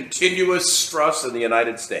longest continuous truss in the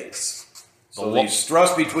United States. So the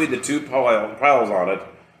truss between the two piles on it,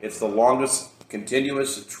 it's the longest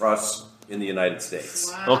continuous truss in the United States.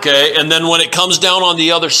 Wow. Okay, and then when it comes down on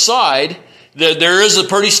the other side, there is a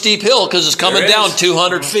pretty steep hill, because it's coming down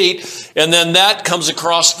 200 feet, and then that comes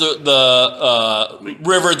across the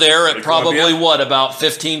river there at probably, about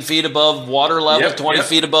 15 feet above water level, 20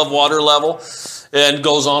 feet above water level, and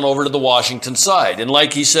goes on over to the Washington side. And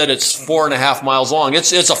like he said, it's 4.5 miles long.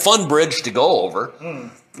 It's a fun bridge to go over,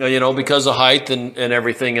 because of height and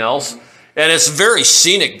everything else. And it's a very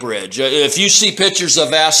scenic bridge. If you see pictures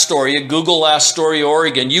of Astoria, Google Astoria,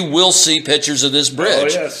 Oregon, you will see pictures of this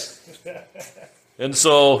bridge. Oh, yes. And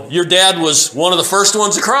so your dad was one of the first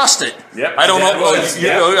ones across it. Yep, I don't my dad know. was,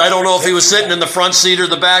 yeah. I don't know if he was sitting in the front seat or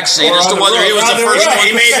the back seat Or as to on the whether he roof. was On the the first roof. one.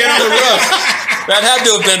 He made it on the roof. That had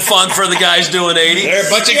to have been fun for the guys doing 80. They're a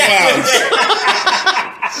bunch of clowns.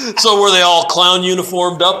 So were they all clown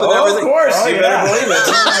uniformed up and everything? Of course. You yeah. better believe it.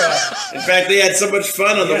 In fact, they had so much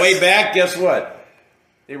fun on the way back. Guess what?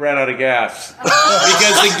 They ran out of gas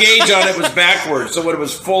because the gauge on it was backwards. So when it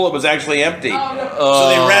was full, it was actually empty. So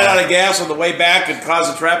they ran out of gas on the way back and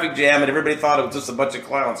caused a traffic jam, and everybody thought it was just a bunch of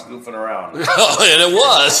clowns goofing around. And it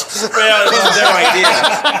was. Well, it wasn't their idea.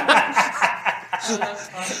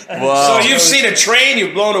 Wow. So you've seen a train,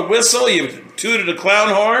 you've blown a whistle, you've tooted a clown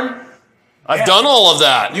horn. I've done all of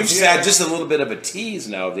that. You've had just a little bit of a tease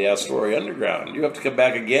now of the Astoria Underground. You have to come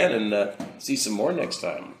back again and see some more next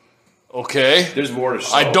time. Okay. There's more to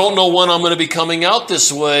show. I don't know when I'm going to be coming out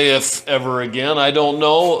this way, if ever again. I don't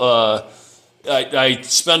know. I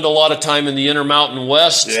spend a lot of time in the Intermountain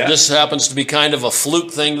West. Yeah. This happens to be kind of a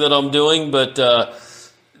fluke thing that I'm doing, but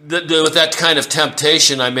with that kind of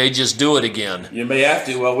temptation, I may just do it again. You may have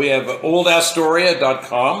to. Well, we have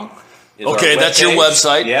oldastoria.com. Okay, that's your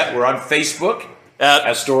website. Yeah, we're on Facebook At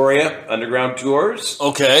Astoria Underground Tours.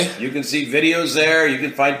 okay. You can see videos there. You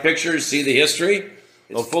can find pictures, see the history.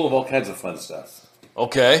 It's full of all kinds of fun stuff.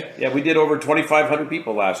 Okay. Yeah, we did over 2,500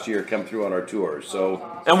 people last year come through on our tours. So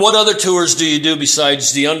And what other tours do you do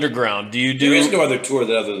besides the Underground? Do you do? there is no other tour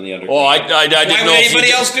other than the Underground. Oh, I didn't Why know would if you anybody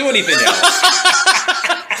did. else do anything else?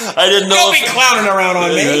 I didn't know. Don't if- be clowning around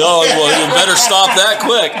on me. Oh, well, you better stop that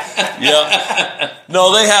quick. Yeah.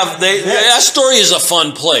 No, Astoria is a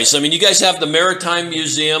fun place. I mean, you guys have the Maritime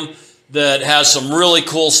Museum that has some really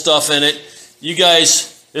cool stuff in it. You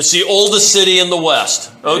guys, it's the oldest city in the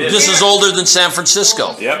West. Oh, It is. this is older than San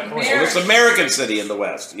Francisco. Yep. So it's American city in the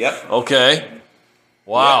West. Yep. Okay.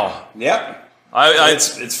 Wow. Yep. I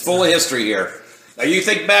It's full of history here. Now you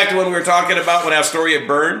think back to when we were talking about when Astoria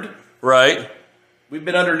burned. right. We've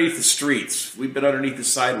been underneath the streets. We've been underneath the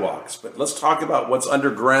sidewalks. But let's talk about what's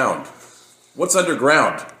underground. What's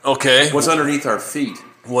underground? Okay. What's underneath our feet?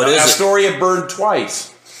 What Now, is it? Astoria burned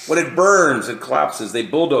twice. When it burns, it collapses. They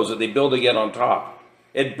bulldoze it. They build again on top.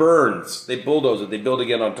 It burns. They bulldoze it. They build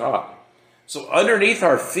again on top. So underneath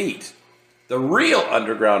our feet, the real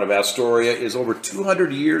underground of Astoria is over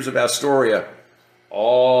 200 years of Astoria,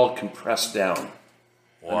 all compressed down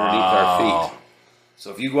underneath our feet.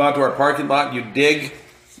 So if you go out to our parking lot and you dig,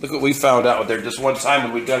 look what we found out there just one time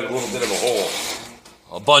when we dug a little bit of a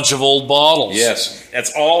hole. A bunch of old bottles. Yes,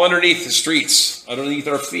 that's all underneath the streets, underneath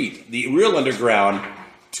our feet. The real underground,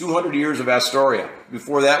 200 years of Astoria.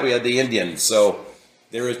 Before that, we had the Indians. So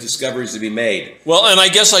there is discoveries to be made. Well, and I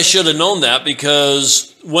guess I should have known that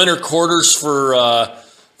because winter quarters for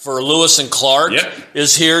Lewis and Clark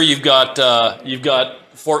is here. You've got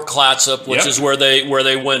Fort Clatsop, which is where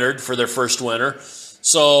they wintered for their first winter.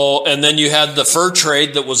 So, and then you had the fur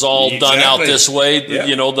trade that was all done out this way. Yep.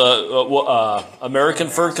 You know, the American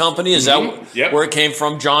Fur Company, is that where it came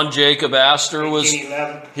from? John Jacob Astor was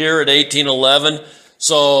here at 1811.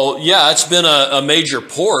 So, yeah, it's been a major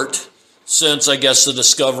port since, I guess, the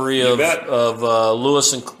discovery of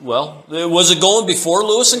Lewis and, well, was it going before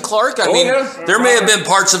Lewis and Clark? I mean, there may have been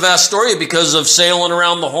parts of Astoria because of sailing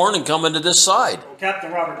around the Horn and coming to this side. Well,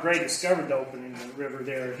 Captain Robert Gray discovered the opening of the river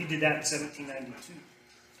there. He did that in 1792.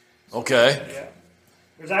 Okay. Yeah.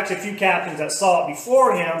 There's actually a few captains that saw it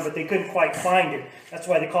before him, but they couldn't quite find it. That's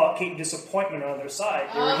why they call it Cape Disappointment on their side.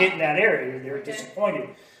 They were hitting that area. They were disappointed.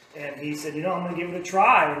 And he said, I'm going to give it a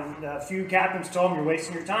try. And a few captains told him, you're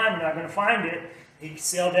wasting your time. You're not going to find it. He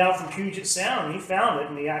sailed out from Puget Sound. And he found it,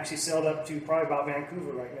 and he actually sailed up to probably about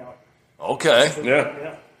Vancouver right now. Okay.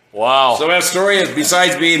 Yeah. Wow. So Astoria,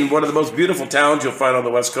 besides being one of the most beautiful towns you'll find on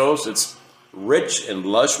the West Coast, it's rich and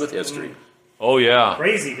lush with history. Oh, yeah.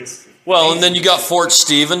 Crazy history. Well, and then you got Fort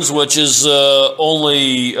Stevens, which is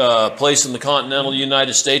only place in the continental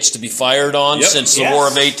United States to be fired on since the War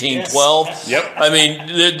of 1812. Yep. I mean,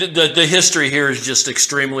 the history here is just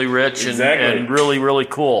extremely rich and really, really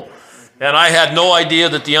cool. And I had no idea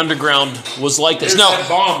that the underground was like this. There's Now, that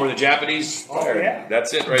bomb where the Japanese fired. yeah.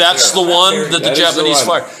 That's it right that's there. the one that the That is Japanese the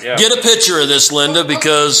one. fired. Yeah. Get a picture of this, Linda,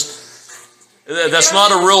 because that's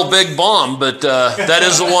not a real big bomb, but that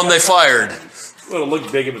is the one they fired. Well, it'll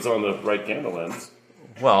look big if it's on the right candle lens.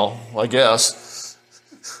 Well, I guess.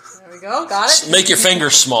 There we go. Got it. Make your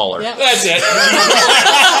fingers smaller. Yep. That's it.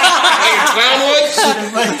 Like a clown wood.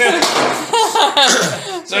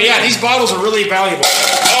 So yeah, these bottles are really valuable.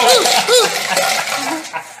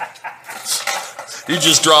 You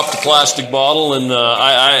just dropped the plastic bottle, and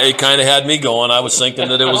it kind of had me going. I was thinking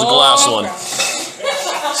that it was a glass one.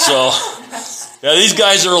 So, yeah, these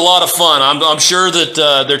guys are a lot of fun. I'm sure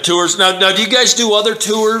that their tours. Now, do you guys do other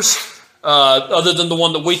tours other than the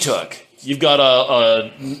one that we took? You've got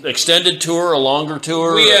a extended tour, a longer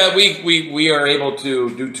tour. We are able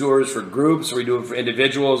to do tours for groups. We do it for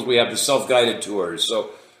individuals. We have the self-guided tours.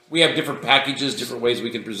 So we have different packages, different ways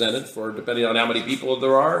we can present it for depending on how many people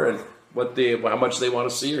there are and how much they want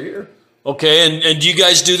to see or hear. Okay, and do you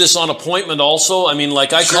guys do this on appointment also? I mean,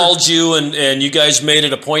 like I called you and you guys made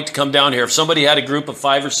it a point to come down here. If somebody had a group of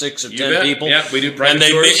 5 or 6 or 10 people, we do private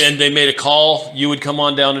tours. And they made a call, you would come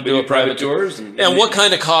on down and do a private tours. And what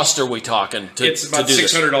kind of cost are we talking to It's about do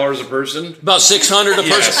this? $600 a person. About $600 a person.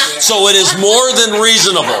 Yes. So it is more than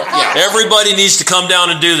reasonable. Everybody needs to come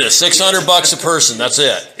down and do this. $600 a person. That's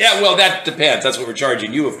it. Yeah, well, that depends. That's what we're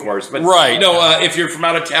charging you, of course. But right. If you're from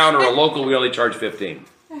out of town or a local, we only charge $15.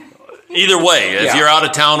 Either way, if you're out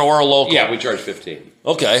of town or a local. Yeah, we charge $15.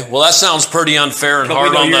 Okay, well that sounds pretty unfair and But hard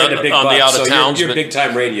we know on you're the out of towns. You're big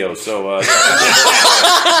time radio, so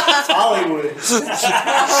Hollywood.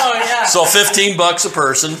 Oh yeah. So $15 a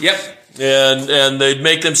person. yep. And they'd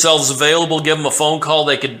make themselves available. Give them a phone call.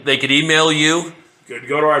 They could email you.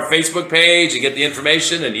 Go to our Facebook page and get the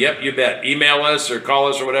information, and yep, you bet. Email us or call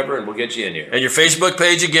us or whatever, and we'll get you in here. And your Facebook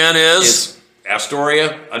page again is It's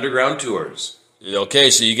Astoria Underground Tours. okay.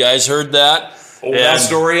 So you guys heard that.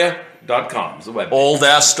 OldAstoria.com is the webpage.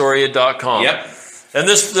 OldAstoria.com. Yep. And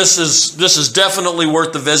this is definitely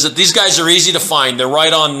worth the visit. These guys are easy to find. They're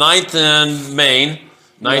right on 9th and Main,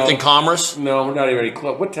 9th and Commerce. No, we're not even any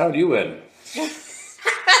close. What town are you in?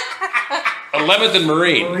 11th and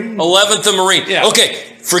Marine. 11th and Marine. Yeah. Okay,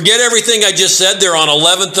 forget everything I just said. They're on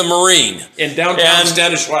 11th and Marine. In downtown And-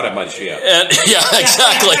 Stanislaus, Montreal. And, yeah,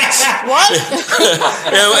 exactly.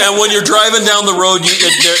 What? and when you're driving down the road,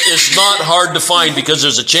 it's not hard to find because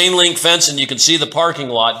there's a chain link fence and you can see the parking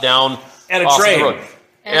lot down And a off train. the road.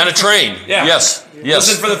 And a train. Yeah. Yes.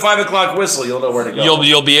 Listen for the 5 o'clock whistle. You'll know where to go.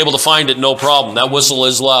 You'll be able to find it, no problem. That whistle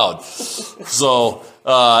is loud. So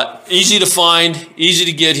easy to find, easy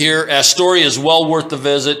to get here. Astoria is well worth the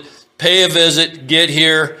visit. Pay a visit, get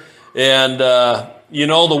here, and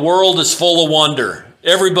the world is full of wonder.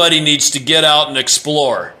 Everybody needs to get out and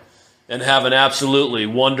explore. and have an absolutely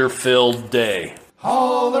wonder-filled day.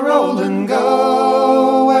 All the roll and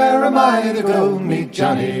go, where am I to go? Meet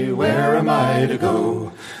Johnny, where am I to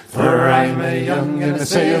go? For I'm a young and a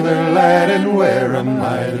sailor lad, and where am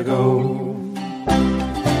I to go?